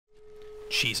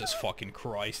Jesus fucking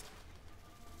Christ.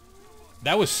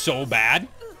 That was so bad.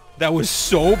 That was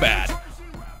so bad.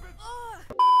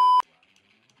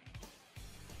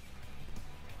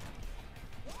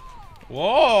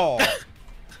 Whoa.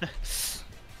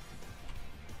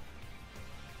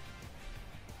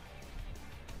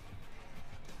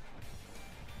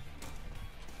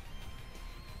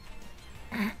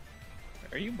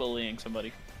 Are you bullying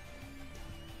somebody?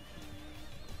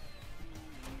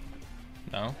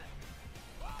 No.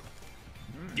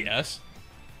 Yes.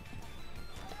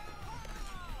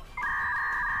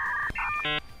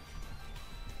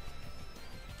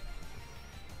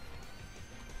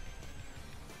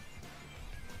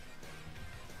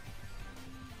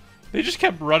 They just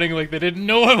kept running like they didn't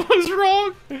know I was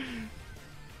wrong.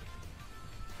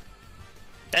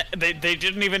 They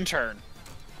didn't even turn.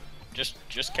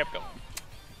 Just kept going.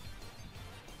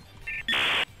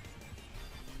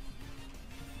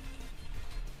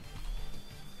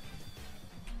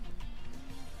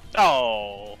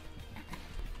 Oh.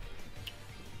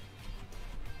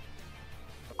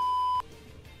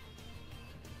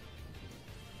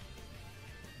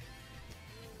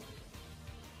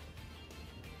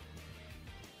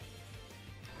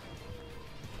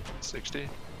 $60.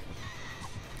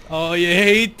 Oh, you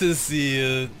hate to see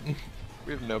it.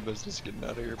 We have no business getting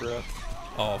out of here, bro.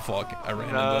 Oh fuck! I ran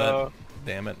into that.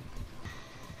 Damn it.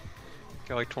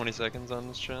 Got like 20 seconds on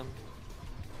this gen.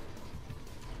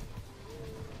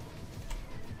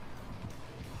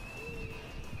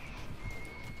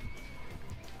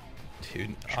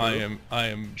 Dude, True. I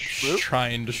am True.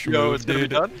 trying to shroom, Yo, it's gonna be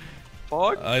dude. done.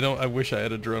 Fog. I wish I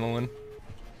had adrenaline.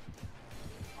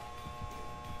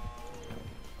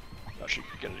 Oh, she's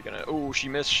gonna. Oh, she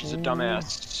missed. She's a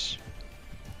dumbass.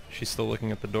 She's still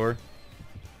looking at the door.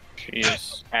 She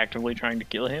is actively trying to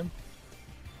kill him.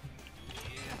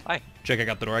 Hi. Jake, I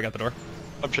got the door. I got the door.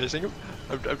 I'm chasing him.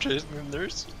 I'm chasing the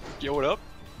nurse. Yo, what up?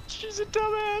 She's a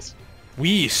dumbass.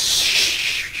 We.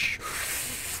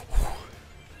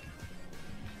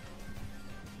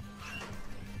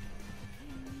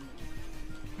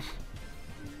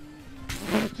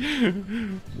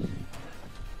 I'm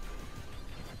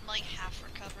like half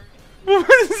recovered. What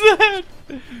is that?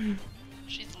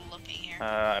 She's looking here.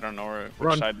 I don't know which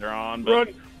Run. side they're on,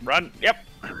 but run. Yep.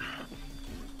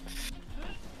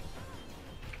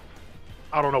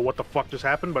 I don't know what the fuck just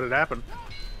happened, but it happened.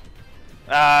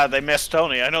 They missed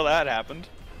Tony. I know that happened.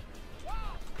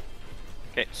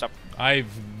 Okay, stop.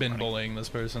 I've been bullying this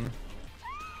person.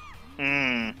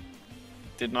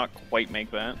 Did not quite make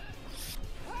that.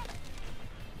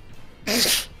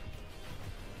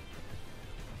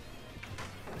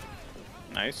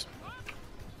 Nice.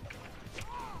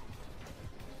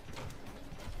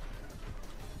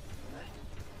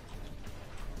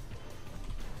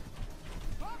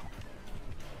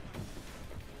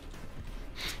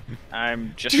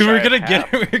 I'm just. Dude, we're shy gonna of get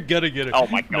half. it. We're gonna get it. Oh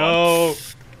my god. No.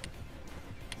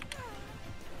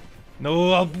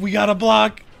 No, we got a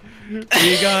block.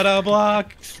 We got a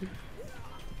block.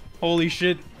 Holy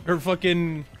shit. Her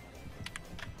fucking.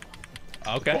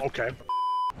 Okay. Okay.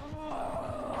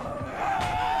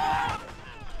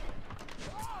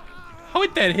 How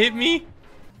would that hit me?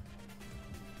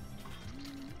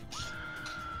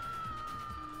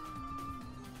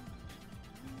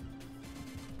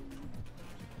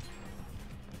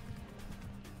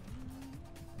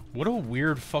 What a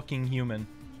weird fucking human.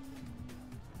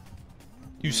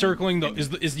 You circling the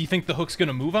is you think the hook's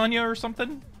gonna move on you or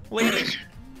something? Lady?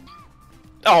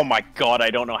 Oh my god, I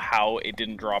don't know how it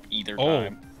didn't drop either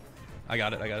time. I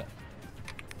got it, I got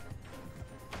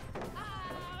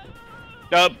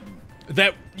it.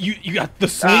 That you got the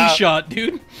slingshot,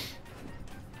 dude.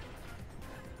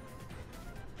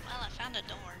 Well, I found a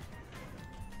door.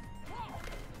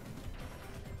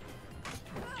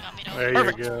 You want me to There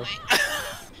open you it? go.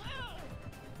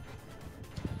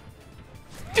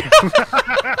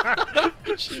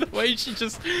 The way she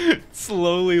just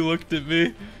slowly looked at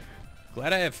me.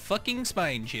 Glad I have fucking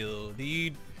spine chill,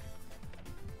 dude.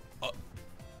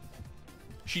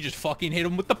 She just fucking hit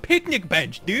him with the picnic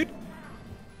bench, dude.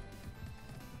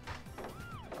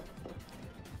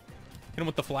 Hit him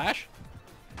with the flash.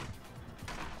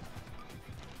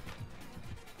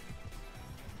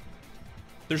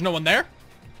 There's no one there?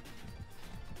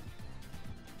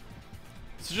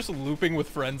 It's just looping with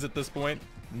friends at this point.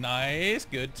 Nice,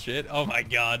 good shit. Oh my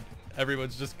god.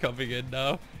 Everyone's just coming in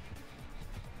now.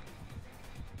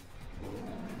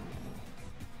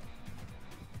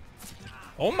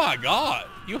 Oh my god.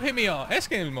 You hit me on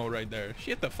Eskimo right there.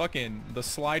 She hit the fucking, the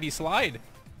slidey slide.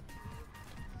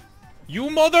 You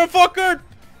motherfucker!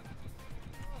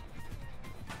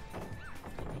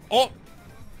 Oh!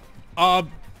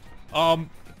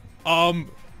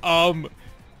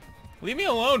 Leave me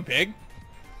alone, pig.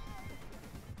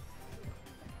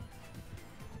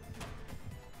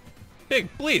 Pig,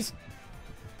 please.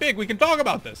 Pig, we can talk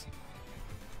about this.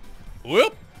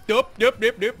 Whoop. Doop, doop,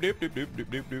 doop, doop, doop, doop, doop, doop,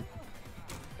 doop, doop.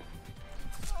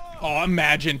 Oh,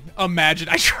 imagine.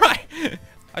 I try.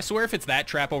 I swear if it's that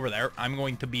trap over there, I'm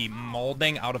going to be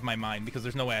molding out of my mind because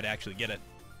there's no way I'd actually get it.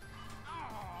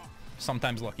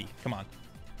 Sometimes lucky. Come on.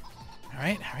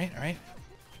 Alright.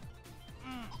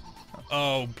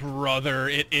 Oh, brother.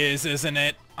 It is, isn't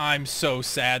it? I'm so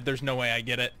sad. There's no way I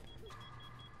get it.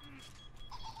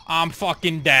 I'm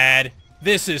fucking dead.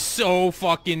 This is so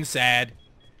fucking sad.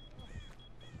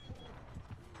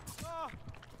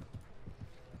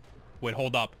 Wait,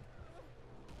 hold up.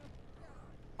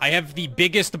 I have the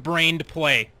biggest brained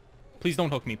play. Please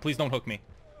don't hook me. Please don't hook me.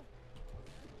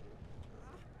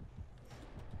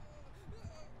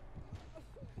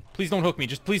 Please don't hook me.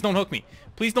 Just please don't hook me.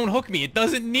 Please don't hook me. It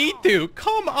doesn't need to.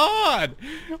 Come on.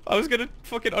 I was gonna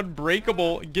fucking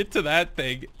unbreakable get to that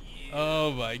thing.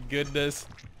 Oh my goodness.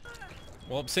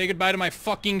 Well, say goodbye to my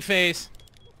fucking face.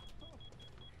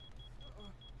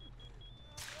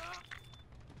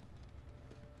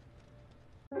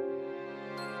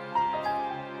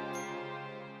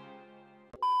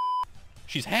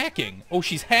 She's hacking. Oh,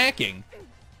 she's hacking.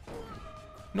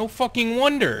 No fucking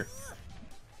wonder.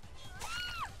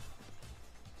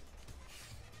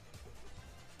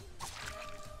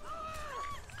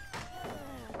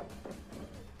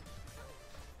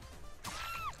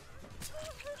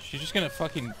 She's just gonna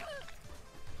fucking...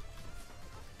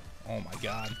 Oh my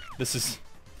god. This is...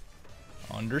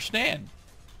 Understand.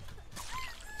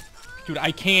 Dude,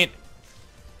 I can't...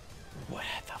 What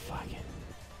the fuck?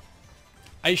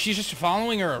 She's just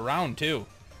following her around, too.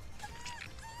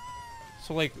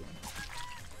 So, like...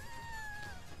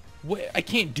 What? I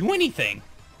can't do anything.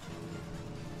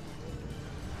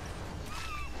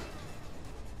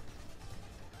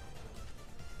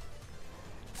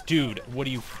 Dude, what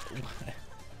do you...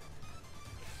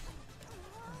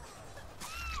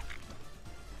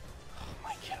 Oh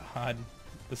my god.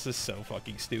 This is so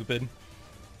fucking stupid.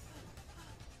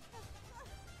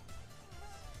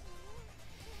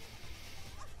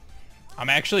 I'm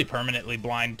actually permanently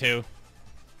blind, too.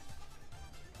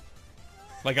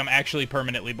 Like, I'm actually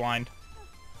permanently blind.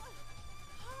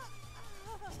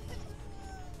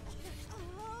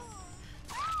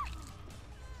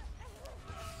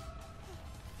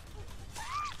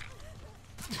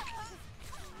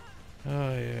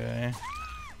 Oh, yeah.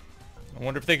 I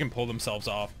wonder if they can pull themselves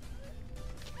off.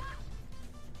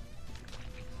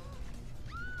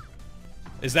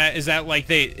 Is that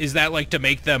like to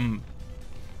make them...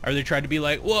 Are they trying to be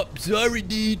like, whoa, sorry,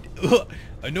 dude.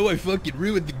 I know I fucking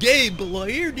ruined the game, but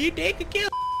like, here, dude, take a kill.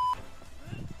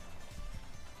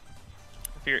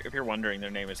 If you're wondering, their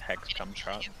name is Hex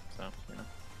Cumshot, so, you know.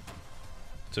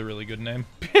 It's a really good name.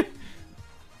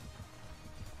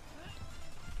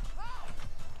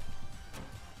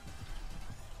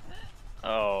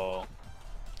 Oh.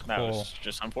 That Cool. was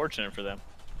just unfortunate for them.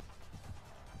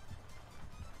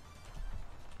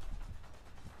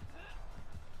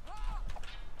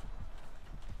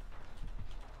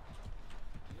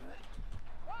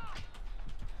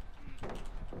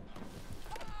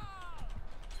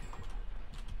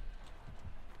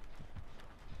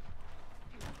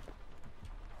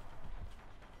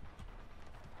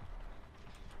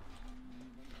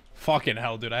 Fucking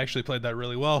hell, dude. I actually played that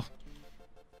really well.